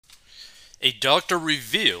A doctor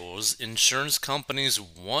reveals insurance companies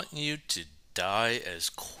want you to die as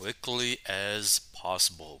quickly as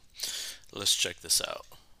possible. Let's check this out.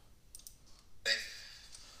 I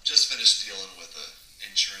just finished dealing with an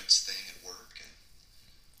insurance thing at work, and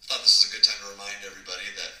I thought this was a good time to remind everybody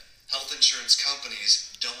that health insurance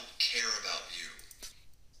companies don't care about you.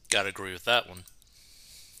 Gotta agree with that one.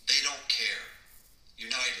 They don't care.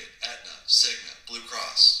 United, Aetna, Cigna, Blue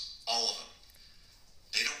Cross, all of them.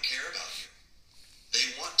 They don't care about you. They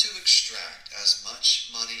want to extract as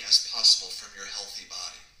much money as possible from your healthy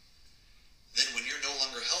body. Then, when you're no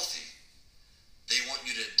longer healthy, they want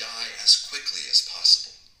you to die as quickly as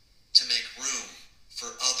possible to make room for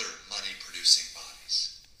other money producing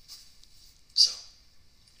bodies. So,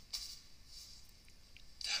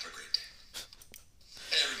 have a great day.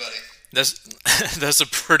 Hey, everybody. That's that's a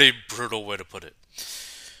pretty brutal way to put it.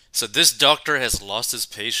 So this doctor has lost his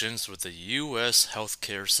patience with the US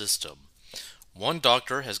healthcare system. One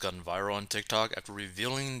doctor has gone viral on TikTok after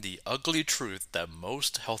revealing the ugly truth that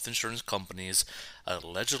most health insurance companies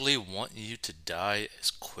allegedly want you to die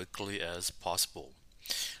as quickly as possible.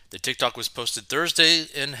 The TikTok was posted Thursday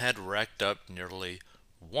and had racked up nearly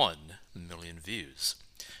 1 million views.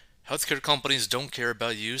 Healthcare companies don't care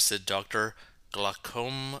about you, said Dr.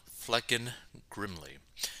 Glaucom Flecken grimly.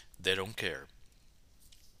 They don't care.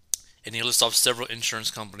 And he lists off several insurance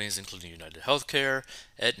companies, including United Healthcare,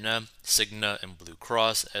 Aetna, Cigna, and Blue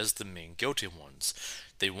Cross, as the main guilty ones.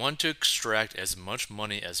 They want to extract as much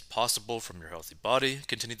money as possible from your healthy body,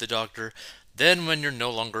 continued the doctor. Then, when you're no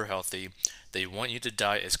longer healthy, they want you to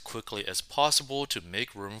die as quickly as possible to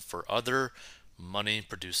make room for other money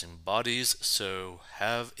producing bodies. So,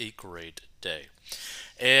 have a great day.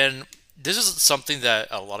 And this is something that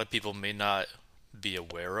a lot of people may not be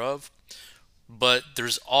aware of, but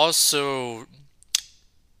there's also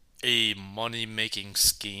a money making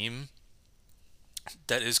scheme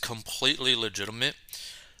that is completely legitimate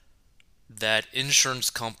that insurance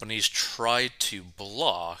companies try to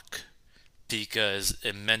block because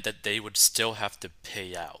it meant that they would still have to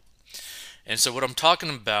pay out. And so, what I'm talking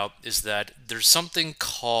about is that there's something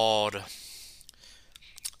called,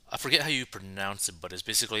 I forget how you pronounce it, but it's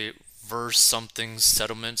basically verse something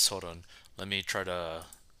settlements. Hold on, let me try to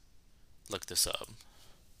look this up.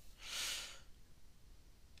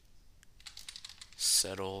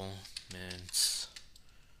 Settlements,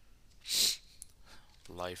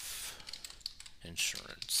 life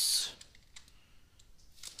insurance.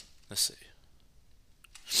 Let's see.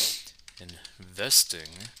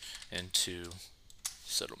 Investing into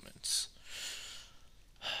settlements.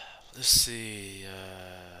 Let's see.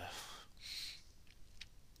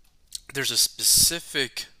 There's a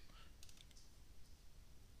specific.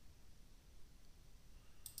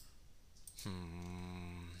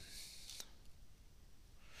 Hmm,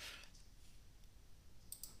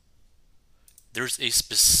 there's a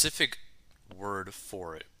specific word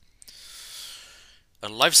for it. A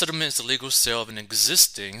life settlement is the legal sale of an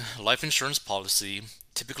existing life insurance policy,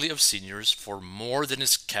 typically of seniors, for more than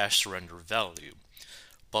its cash surrender value,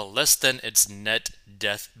 but less than its net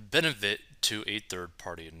death benefit to a third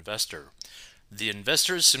party investor. The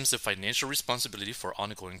investor assumes the financial responsibility for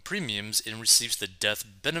ongoing premiums and receives the death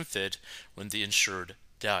benefit when the insured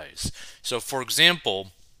dies. So, for example,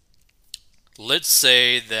 let's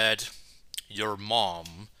say that your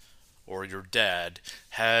mom or your dad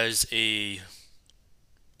has a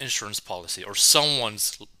insurance policy, or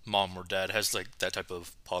someone's mom or dad has like that type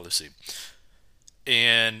of policy,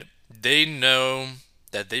 and they know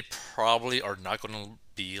that they probably are not going to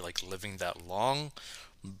be like living that long,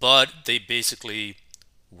 but they basically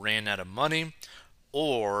ran out of money,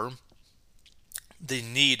 or they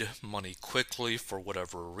need money quickly for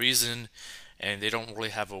whatever reason, and they don't really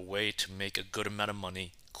have a way to make a good amount of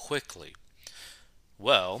money quickly.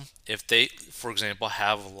 Well, if they, for example,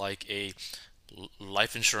 have like a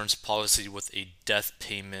life insurance policy with a death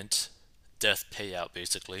payment, death payout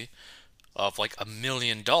basically, of like $1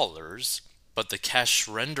 million, but the cash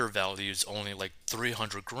surrender value is only like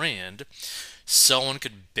 300 grand, someone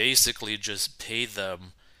could basically just pay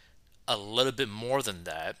them a little bit more than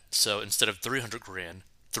that. So instead of 300 grand,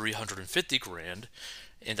 350 grand,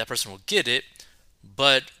 and that person will get it,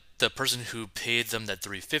 but the person who paid them that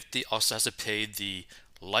 350 also has to pay the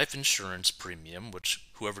life insurance premium, which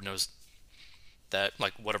whoever knows that,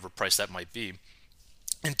 like whatever price that might be,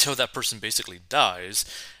 until that person basically dies.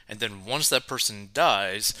 And then once that person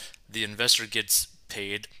dies, the investor gets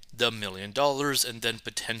paid the $1 million and then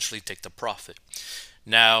potentially take the profit.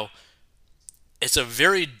 Now, it's a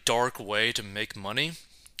very dark way to make money.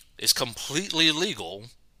 It's completely legal,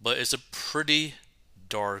 but it's a pretty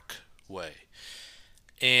dark way.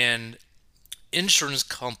 And insurance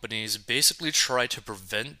companies basically try to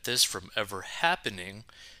prevent this from ever happening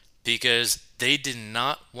because they did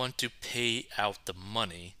not want to pay out the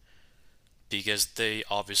money because they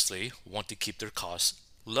obviously want to keep their costs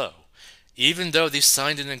low. Even though they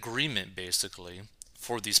signed an agreement basically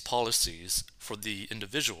for these policies for the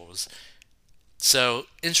individuals. So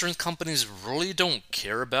insurance companies really don't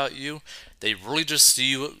care about you. They really just see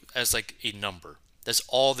you as like a number. That's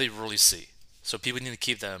all they really see. So people need to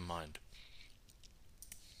keep that in mind.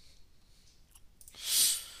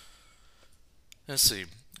 Let's see.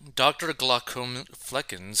 Dr. Glaucom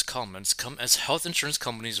Flecken's comments come as health insurance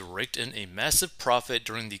companies raked in a massive profit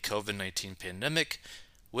during the COVID-19 pandemic,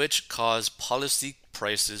 which caused policy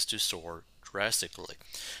prices to soar drastically.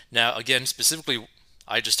 Now, again, specifically,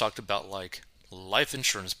 I just talked about like life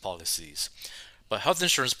insurance policies. But health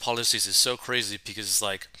insurance policies is so crazy because it's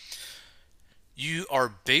like you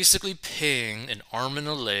are basically paying an arm and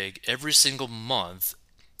a leg every single month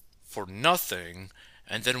for nothing,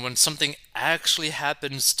 and then when something actually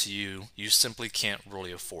happens to you, you simply can't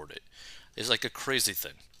really afford it. It's like a crazy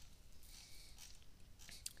thing.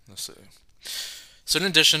 Let's see. So, in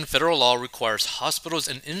addition, federal law requires hospitals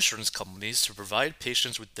and insurance companies to provide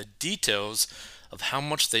patients with the details of how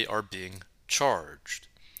much they are being charged.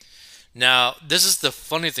 Now, this is the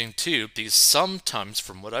funny thing too, because sometimes,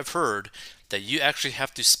 from what I've heard, that you actually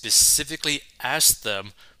have to specifically ask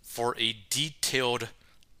them for a detailed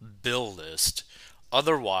bill list.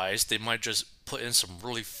 Otherwise, they might just put in some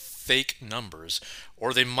really fake numbers,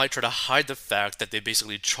 or they might try to hide the fact that they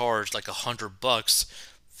basically charged like $100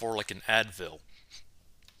 for like an Advil.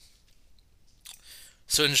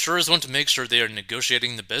 So insurers want to make sure they are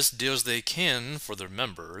negotiating the best deals they can for their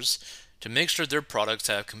members to make sure their products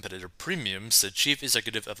have competitive premiums, said Chief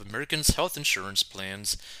Executive of Americans Health Insurance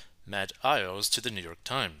Plans, Matt Iles, to the New York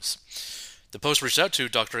Times. The Post reached out to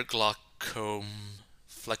Dr. Glaucom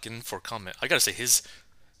Flecken for comment. I gotta say, his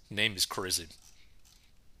name is crazy.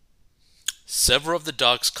 Several of the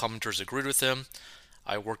doc's commenters agreed with him.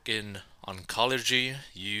 I work in oncology.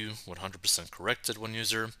 You 100% correct, said one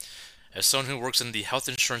user. As someone who works in the health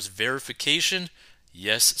insurance verification,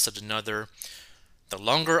 yes, said another. The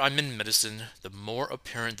longer I'm in medicine, the more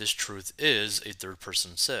apparent this truth is, a third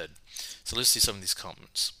person said. So let's see some of these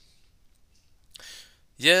comments.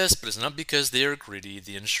 Yes, but it's not because they are greedy.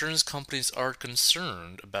 The insurance companies are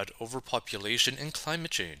concerned about overpopulation and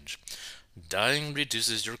climate change. Dying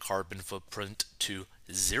reduces your carbon footprint to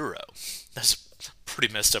zero. That's a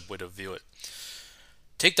pretty messed up way to view it.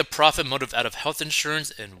 Take the profit motive out of health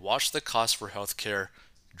insurance and watch the cost for healthcare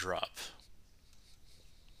drop.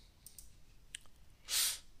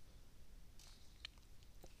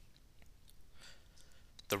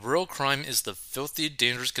 The real crime is the filthy,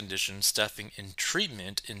 dangerous conditions staffing and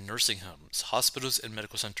treatment in nursing homes, hospitals, and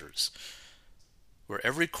medical centers, where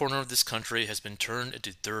every corner of this country has been turned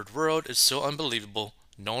into third world. It's so unbelievable,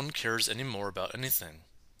 no one cares anymore about anything.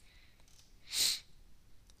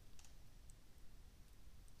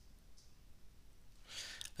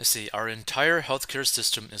 Let's see, our entire healthcare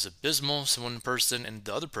system is abysmal, so one person, and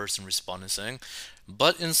the other person responded saying,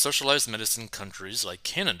 but in socialized medicine countries like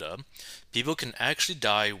Canada, people can actually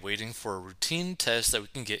die waiting for a routine test that we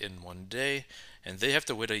can get in one day, and they have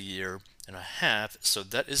to wait a year and a half, so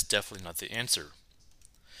that is definitely not the answer.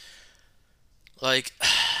 Like,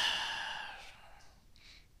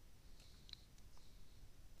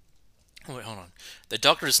 oh, wait, hold on. The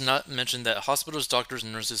doctor does not mention that hospitals, doctors,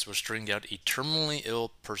 and nurses will string out a terminally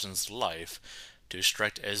ill person's life to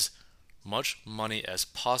extract as much money as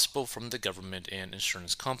possible from the government and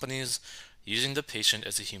insurance companies, using the patient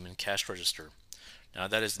as a human cash register. Now,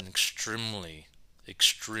 that is an extremely,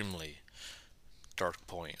 extremely dark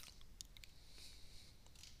point.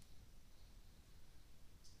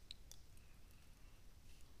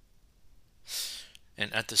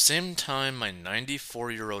 And at the same time, my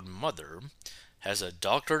 94-year-old mother has a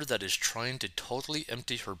doctor that is trying to totally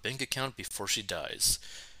empty her bank account before she dies.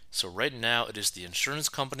 So right now it is the insurance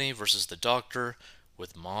company versus the doctor,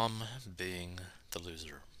 with mom being the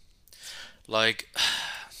loser. Like,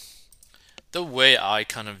 the way I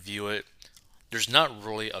kind of view it, there's not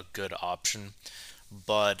really a good option,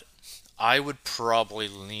 but I would probably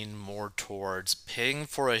lean more towards paying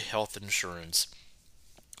for a health insurance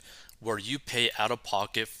where you pay out of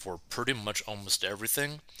pocket for pretty much almost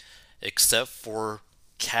everything except for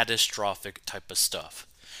catastrophic type of stuff.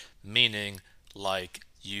 Meaning, like,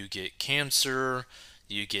 you get cancer,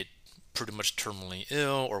 you get pretty much terminally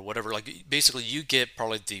ill, or whatever. Like, basically, you get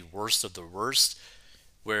probably the worst of the worst,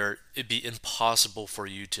 where it'd be impossible for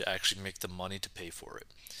you to actually make the money to pay for it.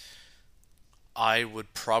 I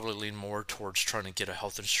would probably lean more towards trying to get a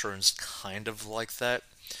health insurance kind of like that.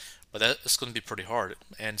 But that's going to be pretty hard.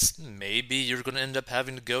 And maybe you're going to end up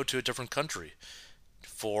having to go to a different country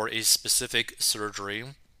for a specific surgery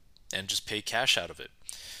and just pay cash out of it.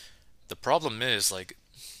 The problem is, like,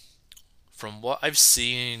 from what I've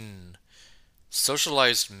seen,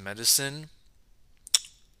 socialized medicine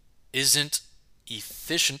isn't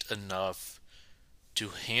efficient enough to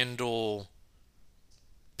handle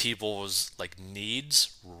people's like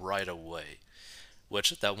needs right away.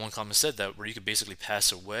 Which that one comment said that where you could basically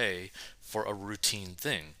pass away for a routine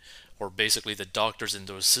thing, or basically the doctors in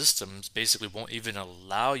those systems basically won't even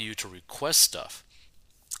allow you to request stuff.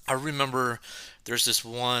 I remember there's this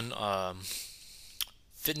one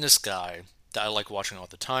fitness guy that I like watching all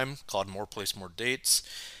the time called More Place More Dates,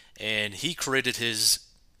 and he created his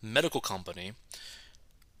medical company,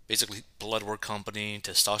 basically blood work company,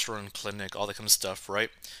 testosterone clinic, all that kind of stuff, right?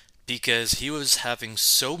 Because he was having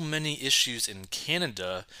so many issues in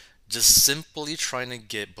Canada just simply trying to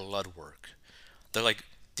get blood work. They're like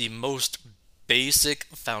the most basic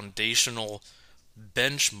foundational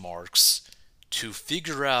benchmarks to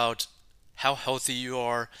figure out how healthy you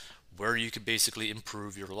are, where you could basically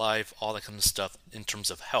improve your life, all that kind of stuff in terms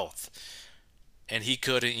of health. And he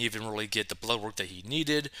couldn't even really get the blood work that he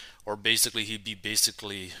needed, or basically he'd be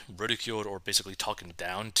basically ridiculed or basically talking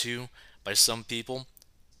down to by some people,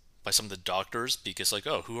 by some of the doctors, because like,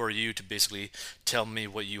 oh, who are you to basically tell me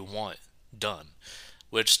what you want done?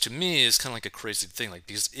 Which to me is kind of like a crazy thing, like,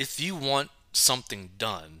 because if you want something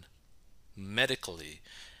done medically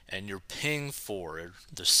and you're paying for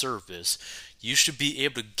the service, you should be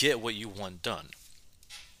able to get what you want done.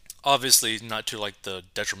 Obviously, not to like the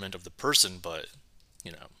detriment of the person, but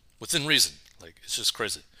you know, within reason. Like, it's just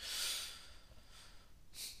crazy.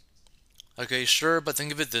 Okay, sure, but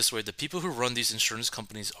think of it this way: the people who run these insurance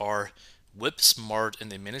companies are whip smart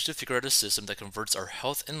and they manage to figure out a system that converts our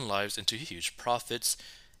health and lives into huge profits.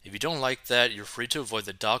 If you don't like that, you're free to avoid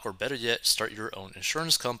the doc, or better yet, start your own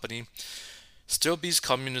insurance company. Still beats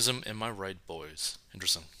communism, am I right, boys?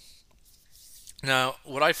 Interesting. Now,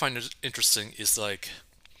 what I find interesting is like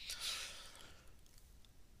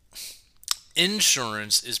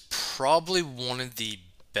insurance is probably one of the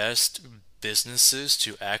best businesses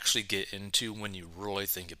to actually get into when you really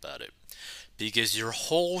think about it. Because your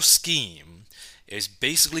whole scheme is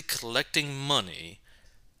basically collecting money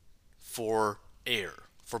for air,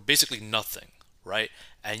 for basically nothing, right?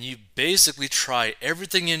 And you basically try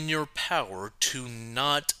everything in your power to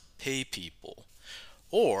not pay people.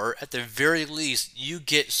 Or at the very least, you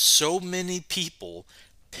get so many people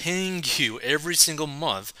paying you every single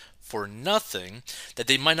month for nothing that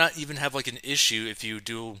they might not even have like an issue if you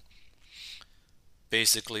do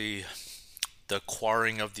basically the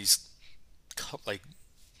acquiring of these like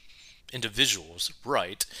individuals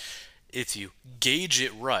right. If you gauge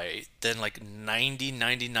it right, then like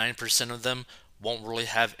 99% of them won't really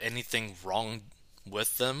have anything wrong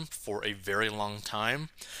with them for a very long time,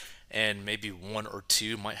 and maybe one or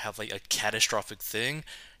two might have like a catastrophic thing,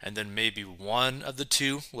 and then maybe one of the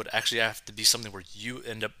two would actually have to be something where you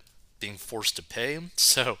end up being forced to pay.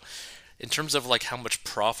 So, in terms of like how much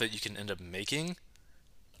profit you can end up making,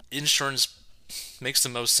 insurance makes the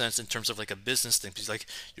most sense in terms of like a business thing, because like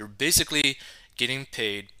you're basically getting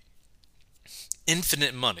paid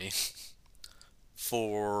infinite money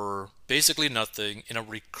for basically nothing in a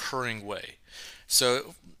recurring way.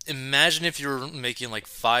 So imagine if you're making like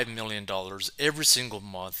 $5 million every single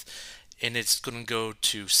month, and it's going to go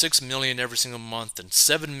to 6 million every single month, then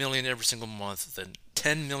 7 million every single month, then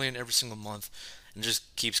 10 million every single month, and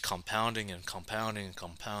just keeps compounding and compounding and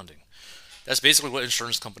compounding. That's basically what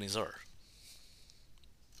insurance companies are.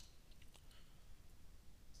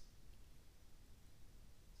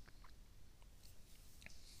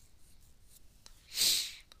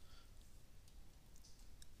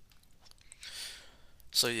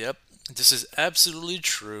 So, yep, this is absolutely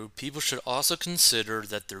true. People should also consider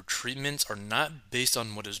that their treatments are not based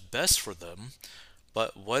on what is best for them,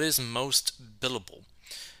 but what is most billable.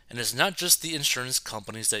 And it's not just the insurance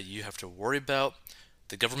companies that you have to worry about.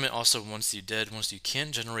 The government also wants you dead once you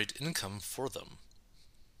can't generate income for them.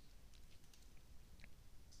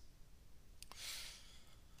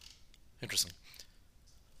 Interesting.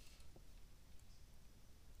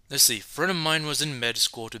 Let's see. A friend of mine was in med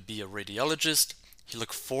school to be a radiologist. He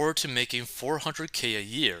looked forward to making 400K a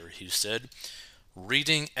year, he said.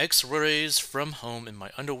 Reading x rays from home in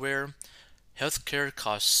my underwear. Healthcare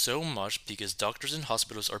costs so much because doctors and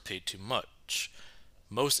hospitals are paid too much.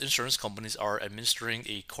 Most insurance companies are administering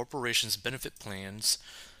a corporation's benefit plans.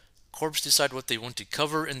 Corps decide what they want to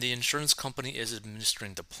cover, and the insurance company is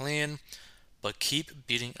administering the plan. but keep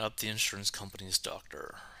beating up the insurance company's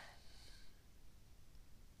doctor.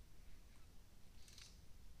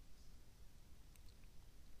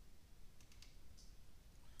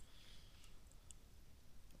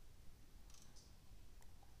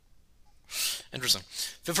 Interesting.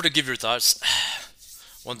 Feel free to give your thoughts.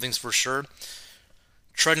 One thing's for sure,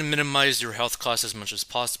 try to minimize your health costs as much as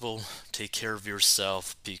possible. Take care of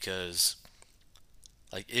yourself because,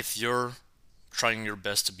 like, if you're trying your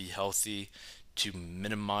best to be healthy, to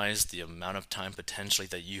minimize the amount of time potentially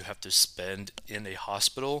that you have to spend in a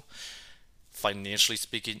hospital, financially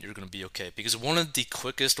speaking, you're going to be okay. Because one of the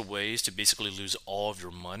quickest ways to basically lose all of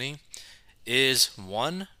your money is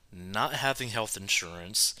one, not having health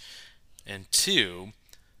insurance, and two,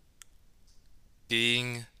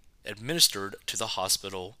 being administered to the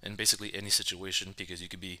hospital in basically any situation because you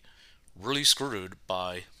could be really screwed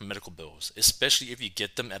by medical bills, especially if you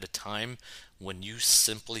get them at a time when you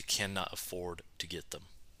simply cannot afford to get them.